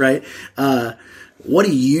did it, right? What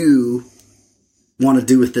do you want to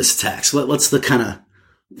do with this text? What's the kind of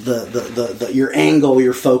the your angle,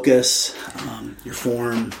 your focus, your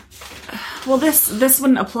form? Well, this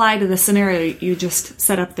wouldn't apply to the scenario you just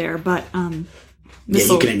set up there, but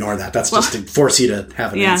you can ignore that. That's just to force you to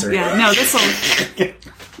have an answer. Yeah, no,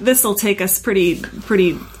 this'll take us pretty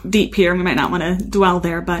deep here. We might not want to dwell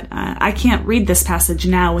there, but I can't read this passage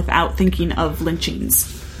now without thinking of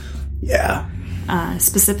lynchings. Yeah.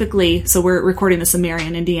 Specifically, so we're recording this in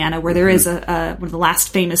Marion, Indiana, where there is one of the last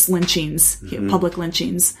famous lynchings, public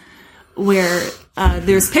lynchings, where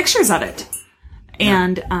there's pictures of it.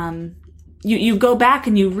 And you go back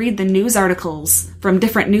and you read the news articles from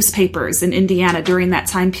different newspapers in Indiana during that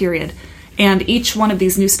time period. And each one of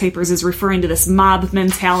these newspapers is referring to this mob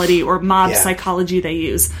mentality or mob psychology they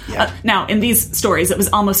use. Yeah. Now, in these stories, it was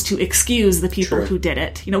almost to excuse the people who did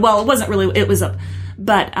it. It wasn't really, it was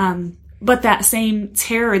but that same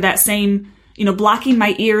terror, that same, blocking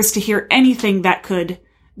my ears to hear anything that could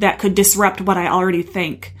disrupt what I already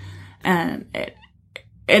think. And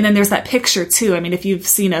then there's that picture too. I mean, if you've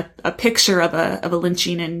seen a picture of a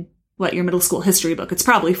lynching in your middle school history book, it's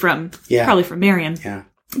probably from Marion. Yeah.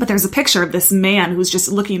 But there's a picture of this man who's just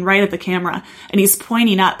looking right at the camera, and he's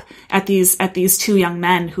pointing up at these two young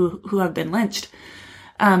men who have been lynched.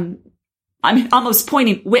 Almost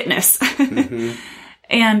pointing witness. Mm-hmm.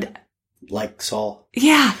 And like Saul.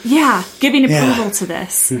 Yeah, giving approval to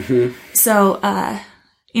this. Mm-hmm. So,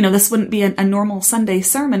 this wouldn't be a normal Sunday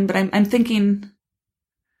sermon, but I'm thinking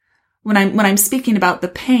when I'm speaking about the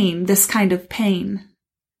pain, this kind of pain,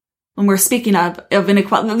 when we're speaking of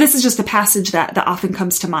inequality, this is just a passage that often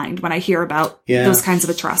comes to mind when I hear about those kinds of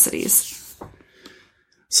atrocities.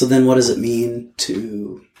 So then what does it mean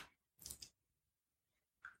to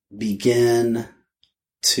begin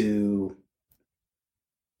to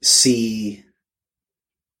see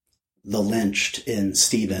the lynched in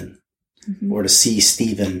Stephen, or to see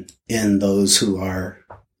Stephen in those who are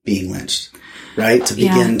being lynched, right? To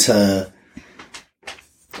begin to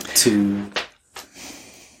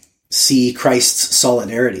see Christ's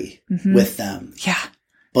solidarity with them. Yeah.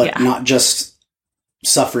 But not just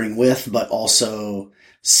suffering with, but also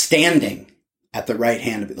standing at the right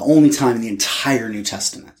hand of it. The only time in the entire New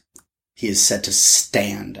Testament he is said to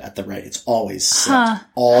stand at the right. It's always sit.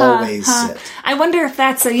 Sit. I wonder if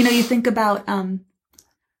that's you think about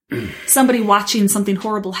somebody watching something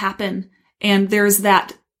horrible happen, and there's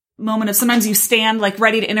that moment of sometimes you stand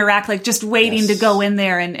ready to interact, just waiting to go in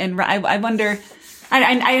there. And I wonder,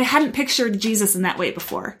 I hadn't pictured Jesus in that way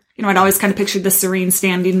before. I'd always kind of pictured the serene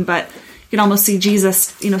standing, but you can almost see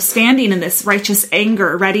Jesus, standing in this righteous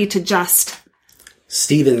anger, ready to just.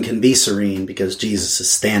 Stephen can be serene because Jesus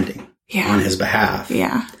is standing. On his behalf.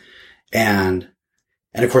 Yeah. And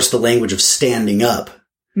of course the language of standing up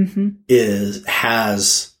is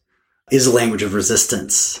a language of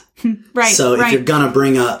resistance. Right. So if you're gonna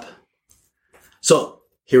bring up, so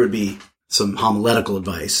here would be some homiletical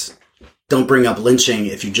advice. Don't bring up lynching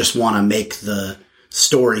if you just want to make the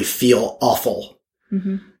story feel awful.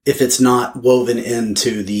 Mm-hmm. If it's not woven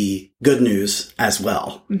into the good news as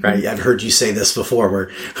well, right? I've heard you say this before, where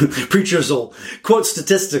preachers will quote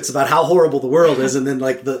statistics about how horrible the world is, and then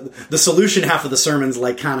the solution half of the sermon's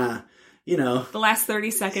kind of, the last 30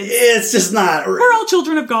 seconds. It's just not. We're all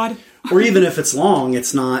children of God. Or even if it's long,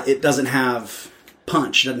 it's not. It doesn't have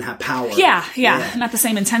punch. It doesn't have power. Yeah. Not the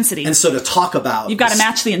same intensity. And so to talk about, you've got to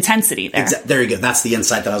match the intensity there. There you go. That's the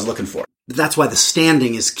insight that I was looking for. That's why the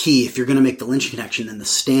standing is key. If you're going to make the lynching connection, then the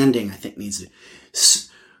standing, I think, needs to.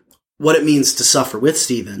 What it means to suffer with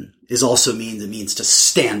Stephen means to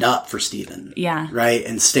stand up for Stephen. Yeah. Right?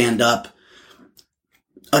 And stand up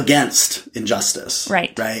against injustice.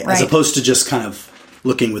 Right. Right? As opposed to just kind of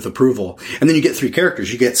looking with approval. And then you get three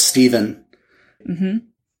characters. You get Stephen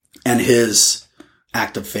and his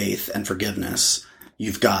act of faith and forgiveness.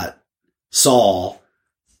 You've got Saul,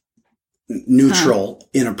 neutral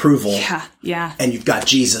in approval. Yeah. And you've got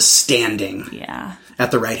Jesus standing at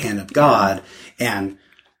the right hand of God. And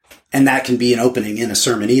that can be an opening in a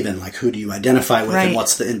sermon even, who do you identify with and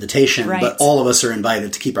what's the invitation? Right. But all of us are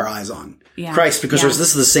invited to keep our eyes on Christ, because this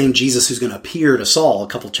is the same Jesus who's going to appear to Saul a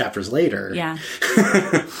couple chapters later. Yeah.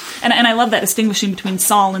 and I love that distinguishing between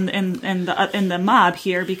Saul and the mob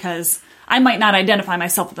here, because I might not identify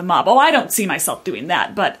myself with the mob. Oh, I don't see myself doing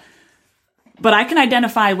that, but I can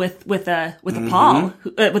identify with a Paul,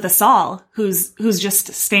 with a Saul, who's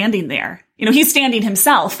just standing there. He's standing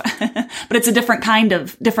himself, but it's a different kind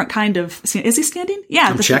of. Is he standing? Yeah,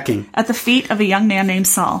 I'm checking at the feet of a young man named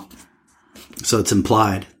Saul. So it's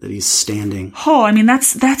implied that he's standing. Oh, I mean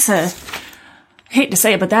that's a. I hate to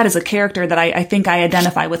say it, but that is a character that I think I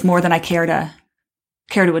identify with more than I care to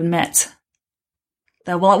admit.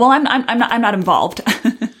 I'm not involved.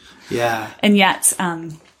 Yeah, and yet.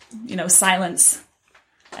 Silence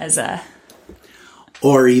as a...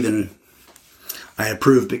 Or even, I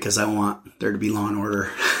approve because I want there to be law and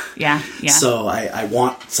order. Yeah. So I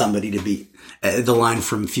want somebody to be the line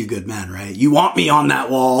from Few Good Men, right? You want me on that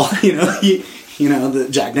wall, you know, the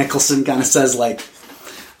Jack Nicholson kind of says like,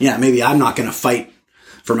 yeah, maybe I'm not going to fight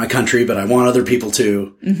for my country, but I want other people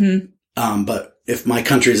to. Mm-hmm. But if my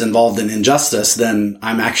country is involved in injustice, then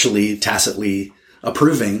I'm actually tacitly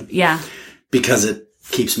approving. Yeah. Because it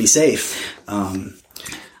keeps me safe.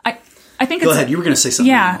 I think Go ahead. You were going to say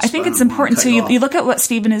something. Yeah. Else, I think it's important too. You look at what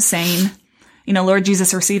Stephen is saying, you know, Lord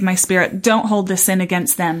Jesus, receive my spirit. Don't hold this sin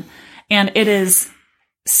against them. And it is,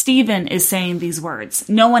 Stephen is saying these words.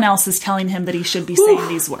 No one else is telling him that he should be saying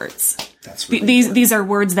these words. That's really these are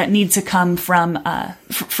words that need to come from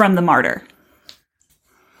the martyr.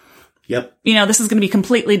 Yep. You know, this is going to be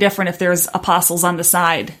completely different if there's apostles on the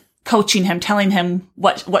side coaching him, telling him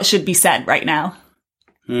what should be said right now.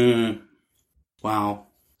 Wow.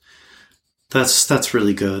 That's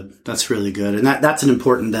really good. That's really good. And that's an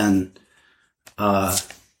important then,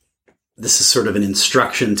 this is sort of an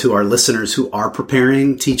instruction to our listeners who are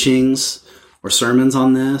preparing teachings or sermons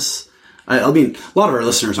on this. I mean, a lot of our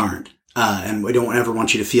listeners aren't. And we don't ever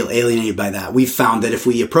want you to feel alienated by that. We've found that if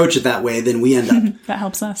we approach it that way, then we end up... That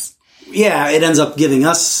helps us. Yeah, it ends up giving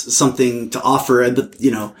us something to offer. But,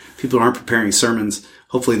 you know, people who aren't preparing sermons,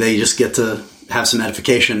 hopefully they just get to have some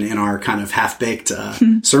edification in our kind of half-baked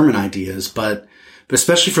sermon ideas. But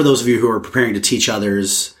especially for those of you who are preparing to teach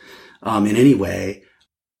others in any way,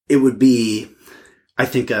 it would be, I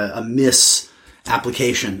think, a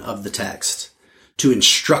misapplication of the text to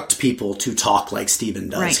instruct people to talk like Stephen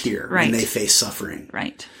does here when they face suffering.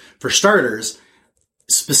 Right. For starters,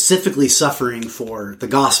 specifically suffering for the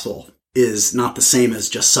gospel is not the same as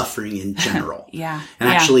just suffering in general. And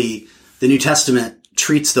actually, the New Testament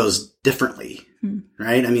treats those differently,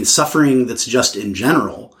 right? I mean, suffering that's just in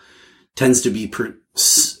general tends to be,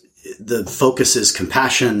 the focus is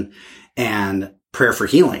compassion and prayer for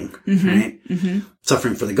healing, right?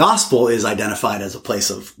 Suffering for the gospel is identified as a place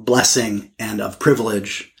of blessing and of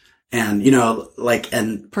privilege and, you know, like,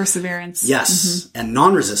 and perseverance. Yes. And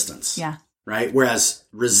non-resistance. Yeah. Right. Whereas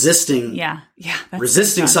resisting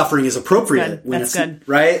That's suffering is appropriate. That's good.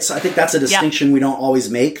 Right. So I think that's a distinction we don't always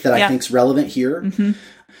make that I think is relevant here.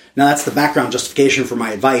 Now that's the background justification for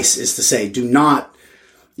my advice is to say, do not,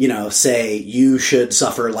 you know, say you should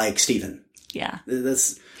suffer like Stephen. Yeah.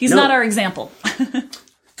 He's not our example.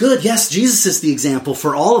 Good. Yes. Jesus is the example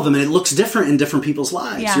for all of them. And it looks different in different people's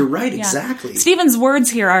lives. Yeah. You're right. Exactly. Stephen's words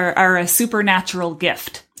here are a supernatural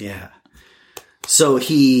gift. Yeah. So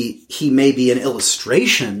he may be an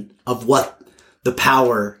illustration of what the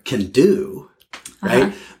power can do,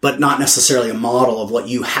 right? But not necessarily a model of what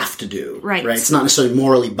you have to do, right? It's not necessarily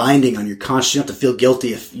morally binding on your conscience. You have to feel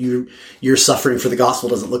guilty if your suffering for the gospel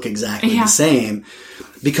doesn't look exactly the same.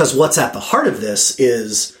 Because what's at the heart of this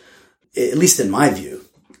is, at least in my view,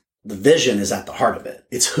 the vision is at the heart of it.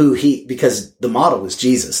 It's because the model is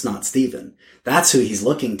Jesus, not Stephen. That's who he's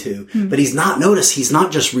looking to. But he's not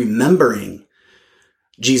just remembering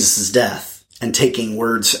Jesus' death and taking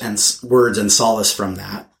words and solace from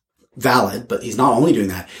that. Valid, but he's not only doing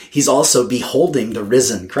that, he's also beholding the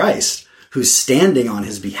risen Christ who's standing on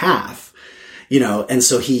his behalf, you know, and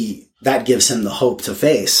so that gives him the hope to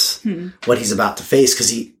face what he's about to face because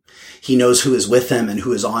he knows who is with him and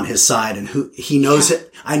who is on his side and who he knows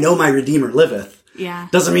it. I know my Redeemer liveth. Yeah.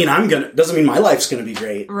 Doesn't mean my life's gonna be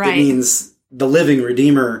great. Right. It means the living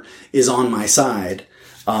Redeemer is on my side.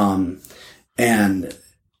 And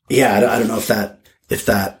yeah, I don't know if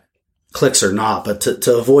that clicks or not, but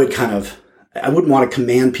to avoid I wouldn't want to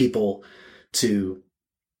command people to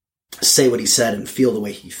say what he said and feel the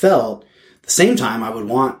way he felt. At the same time, I would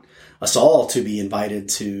want us all to be invited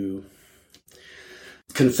to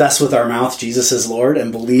confess with our mouth Jesus is Lord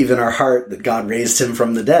and believe in our heart that God raised him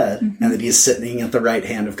from the dead and that he is sitting at the right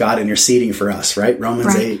hand of God interceding for us, right?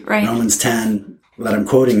 Romans 8, Romans 10, that I'm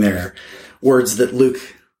quoting there. Words that Luke,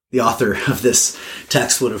 the author of this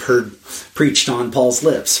text, would have heard preached on Paul's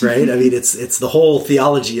lips, right? I mean, it's the whole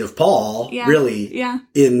theology of Paul, really,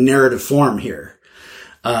 in narrative form here.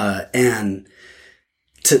 And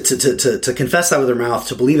to confess that with our mouth,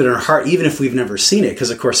 to believe it in our heart, even if we've never seen it,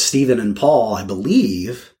 because of course Stephen and Paul, I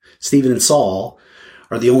believe, Stephen and Saul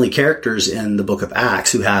are the only characters in the book of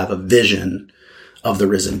Acts who have a vision of the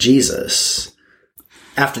risen Jesus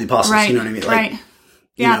after the apostles, you know what I mean? Like,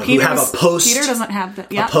 Peter doesn't have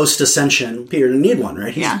that. A post-ascension. Peter didn't need one,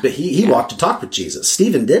 right? But he walked to talk with Jesus.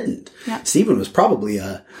 Stephen didn't. Yeah. Stephen was probably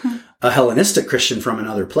a Hellenistic Christian from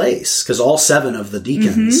another place, because all 7 of the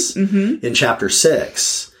deacons in chapter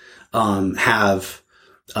 6 have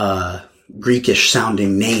Greekish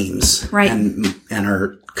sounding names, and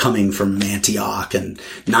are coming from Antioch and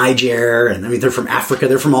Niger, and I mean, they're from Africa,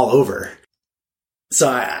 they're from all over. So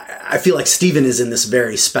I feel like Stephen is in this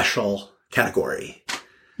very special category,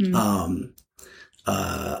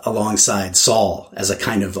 alongside Saul as a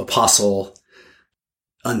kind of apostle,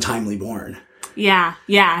 untimely born. Yeah,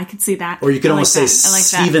 I could see that. Or you could almost say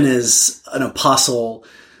Stephen is an apostle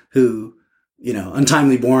who,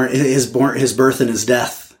 untimely born, his birth and his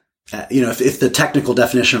death. If the technical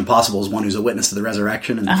definition of apostle is one who's a witness to the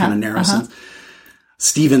resurrection in the kind of narrow sense,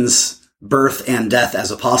 Stephen's birth and death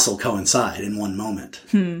as apostle coincide in one moment.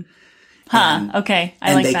 Okay.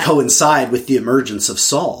 And they coincide with the emergence of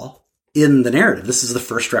Saul in the narrative. This is the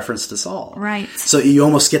first reference to Saul. Right. So you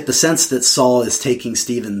almost get the sense that Saul is taking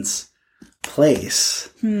Stephen's place.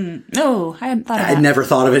 No, I hadn't thought of that. I'd never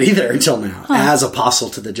thought of it either until now, as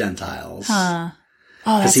apostle to the Gentiles.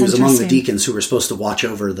 Because he was among the deacons who were supposed to watch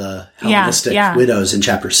over the Hellenistic widows in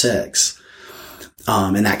chapter 6.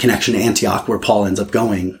 And that connection to Antioch where Paul ends up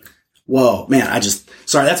going. Whoa, man,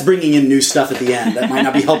 sorry, that's bringing in new stuff at the end. That might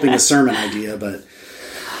not be helping the sermon idea, but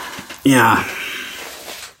yeah.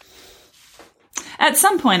 At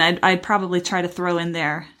some point, I'd probably try to throw in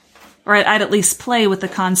there, or I'd at least play with the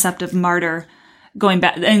concept of martyr, going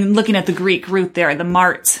back and looking at the Greek root there, the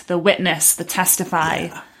mart, the witness, the testify.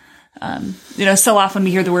 Yeah. So often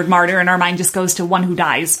we hear the word martyr and our mind just goes to one who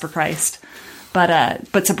dies for Christ.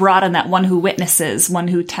 But to broaden that, one who witnesses, one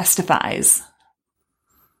who testifies.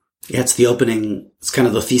 Yeah, it's kind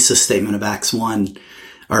of the thesis statement of Acts 1,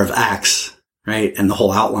 or of Acts, right? And the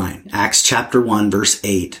whole outline. Acts chapter 1, verse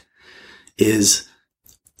 8 is,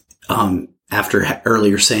 after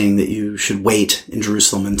earlier saying that you should wait in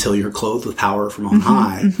Jerusalem until you're clothed with power from on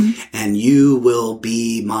high, and you will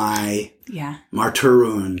be my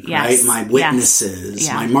martyrun, right? My witnesses,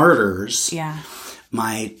 my martyrs,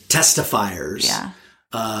 my testifiers.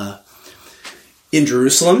 In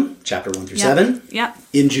Jerusalem, chapter 1 through 7.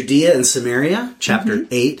 In Judea and Samaria, chapter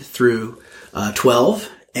 8 through 12.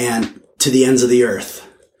 And to the ends of the earth.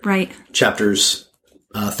 Right. Chapters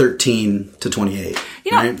 13 to 28.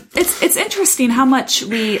 Right? It's interesting how much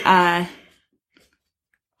we kind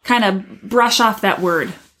of brush off that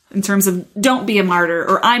word in terms of don't be a martyr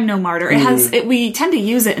or I'm no martyr. We tend to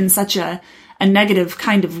use it in such a negative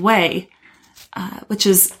kind of way, which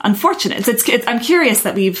is unfortunate. I'm curious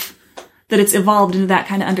that it's evolved into that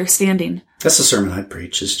kind of understanding. That's the sermon I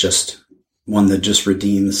preach, is just one that just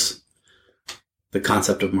redeems the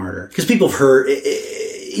concept of martyr. Because people have heard,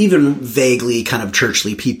 even vaguely kind of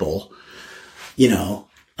churchly people,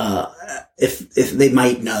 if they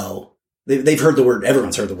might know, they've heard the word,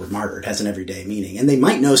 everyone's heard the word martyr. It has an everyday meaning. And they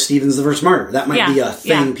might know Stephen's the first martyr. That might be a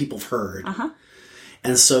thing people have heard.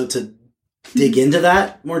 And so to dig into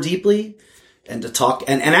that more deeply and to talk,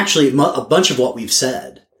 and actually a bunch of what we've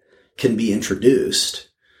said can be introduced.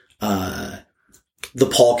 The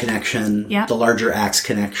Paul connection, the larger Acts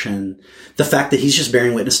connection, the fact that he's just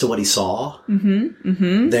bearing witness to what he saw.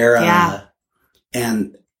 There,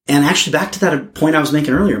 and actually back to that point I was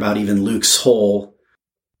making earlier about even Luke's whole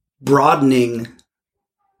broadening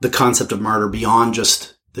the concept of martyr beyond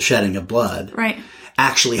just the shedding of blood. Right.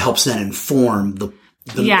 Actually helps then inform the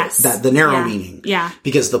narrow meaning. Yeah.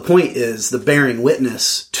 Because the point is the bearing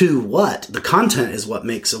witness to what? The content is what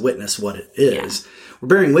makes a witness what it is. Yeah. We're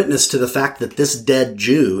bearing witness to the fact that this dead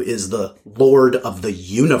Jew is the Lord of the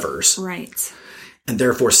universe. Right. And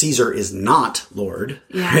therefore Caesar is not Lord.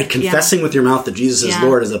 Yeah. Right? Confessing with your mouth that Jesus is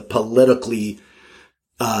Lord is a politically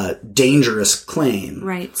dangerous claim.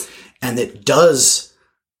 Right. And it does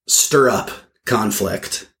stir up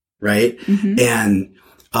conflict. Right. And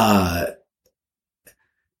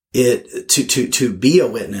to be a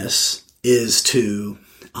witness is to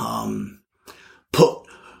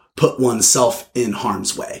put oneself in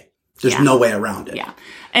harm's way. There's no way around it. Yeah.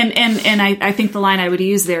 And I think the line I would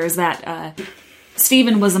use there is that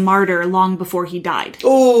Stephen was a martyr long before he died.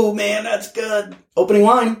 Oh man, that's good. Opening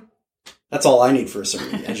line. That's all I need for a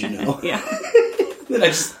sermon, as you know. Yeah. Then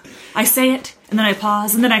I say it, and then I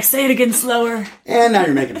pause, and then I say it again slower. And now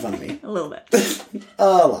you're making fun of me. A little bit.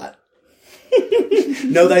 A lot.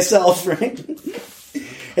 Know thyself, right?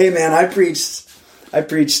 Hey man, I preached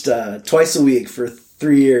twice a week for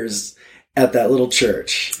 3 years at that little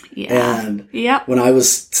church. Yeah. And when I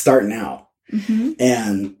was starting out.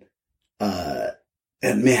 And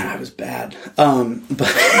man, I was bad.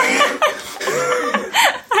 But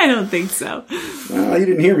I don't think so. Well, you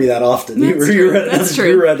didn't hear me that often. That's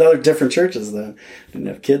you were at other different churches then. Didn't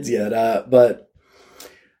have kids yet. But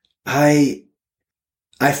I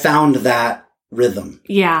found that rhythm.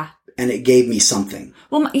 Yeah. And it gave me something.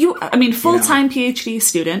 Well, full-time PhD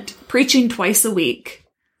student, preaching twice a week.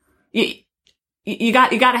 you got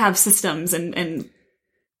to have systems and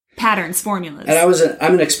patterns, formulas. And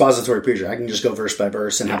I'm an expository preacher. I can just go verse by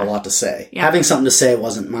verse and have a lot to say. Yeah. Having something to say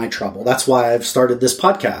wasn't my trouble. That's why I've started this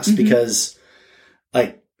podcast, because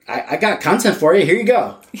like I got content for you. Here you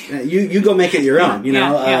go. You go make it your own,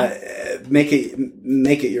 make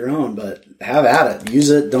it your own, but have at it. Use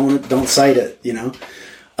it. Don't cite it,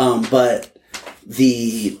 but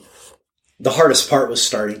the hardest part was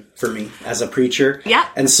starting for me as a preacher. Yeah.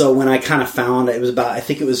 And so when I kind of found it was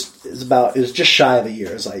just shy of a year.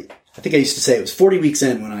 It was like, I think I used to say it was 40 weeks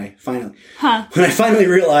in when I finally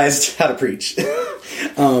realized how to preach.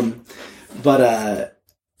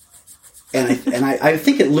 I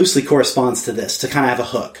think it loosely corresponds to this, to kind of have a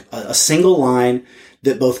hook, a single line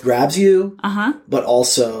that both grabs you, but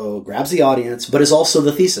also grabs the audience, but is also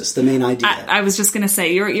the thesis, the main idea. I was just going to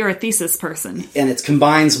say, you're a thesis person. And it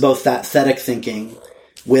combines both that thetic thinking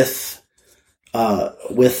with a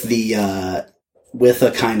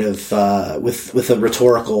kind of, with a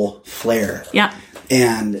rhetorical flair. Yeah.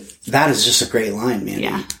 And that is just a great line, man.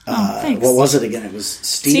 Yeah. Thanks. What was it again? It was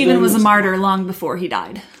Stephen was a martyr long before he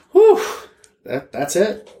died. Whew. That's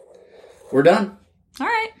it. We're done. All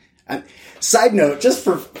right. Side note, just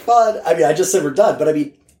for fun, I just said we're done, but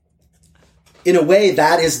in a way,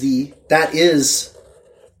 that is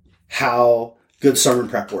how good sermon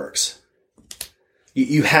prep works.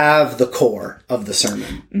 You have the core of the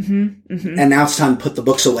sermon, and now it's time to put the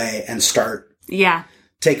books away and start. Yeah.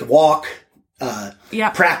 Take a walk.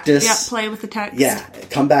 Practice. Yeah. Play with the text. Yeah.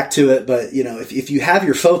 Come back to it, but if you have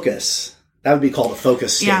your focus. That would be called a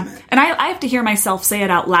focus statement. Yeah. And I have to hear myself say it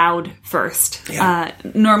out loud first. Yeah.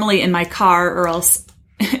 Normally in my car, or else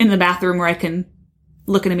in the bathroom where I can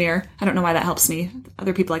look in a mirror. I don't know why that helps me.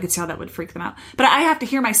 Other people, I could see how that would freak them out. But I have to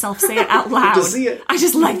hear myself say it out loud. To see it. I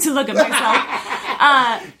just like to look at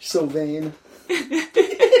myself. So vain.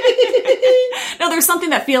 No, there's something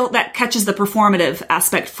that catches the performative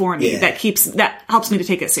aspect for me, that helps me to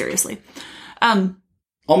take it seriously. All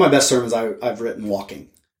my best sermons I've written walking.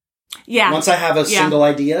 Yeah. Once I have a single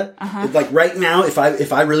idea, like right now, if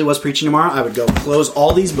I really was preaching tomorrow, I would go close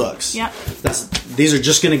all these books. Yep. These are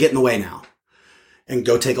just going to get in the way now, and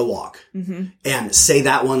go take a walk and say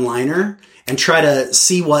that one-liner and try to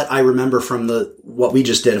see what I remember from what we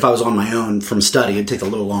just did. If I was on my own from study, it'd take a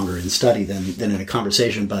little longer in study than in a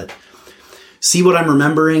conversation, but see what I'm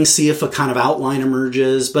remembering, see if a kind of outline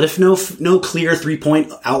emerges. But if no clear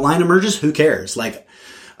 3-point outline emerges, who cares? Like,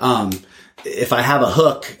 if I have a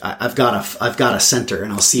hook, I've got a center,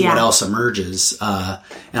 and I'll see what else emerges. And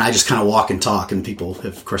I just kind of walk and talk, and people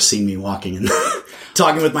have, of course, seen me walking and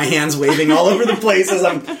talking with my hands waving all over the place as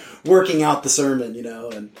I'm working out the sermon,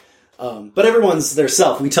 and, but everyone's their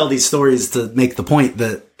self. We tell these stories to make the point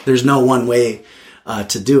that there's no one way,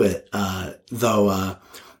 to do it. Though,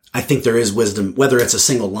 I think there is wisdom, whether it's a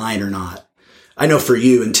single line or not. I know for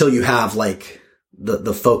you, until you have like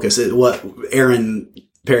the focus, what Aaron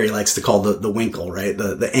Perry likes to call the winkle, right?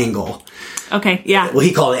 The angle. Okay, yeah. Well,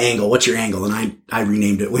 he called it angle. What's your angle? And I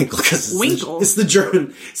renamed it winkle because it's the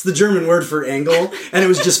German word for angle. And it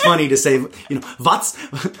was just funny to say, was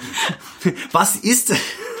is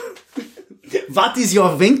your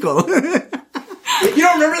winkel? You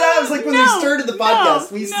don't remember that? It was like when we started the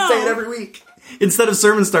podcast. We used to say it every week. Instead of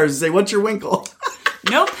sermon stars, we say, what's your winkle?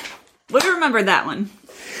 Nope. Would have remembered that one.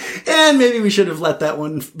 And maybe we should have let that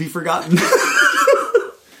one be forgotten.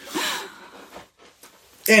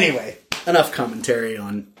 Anyway, enough commentary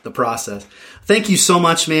on the process. Thank you so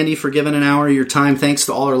much, Mandy, for giving an hour of your time. Thanks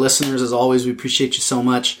to all our listeners. As always, we appreciate you so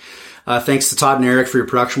much. Thanks to Todd and Eric for your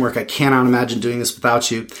production work. I cannot imagine doing this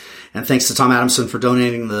without you. And thanks to Tom Adamson for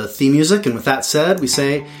donating the theme music. And with that said, we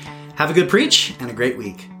say, have a good preach and a great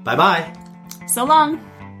week. Bye-bye. So long.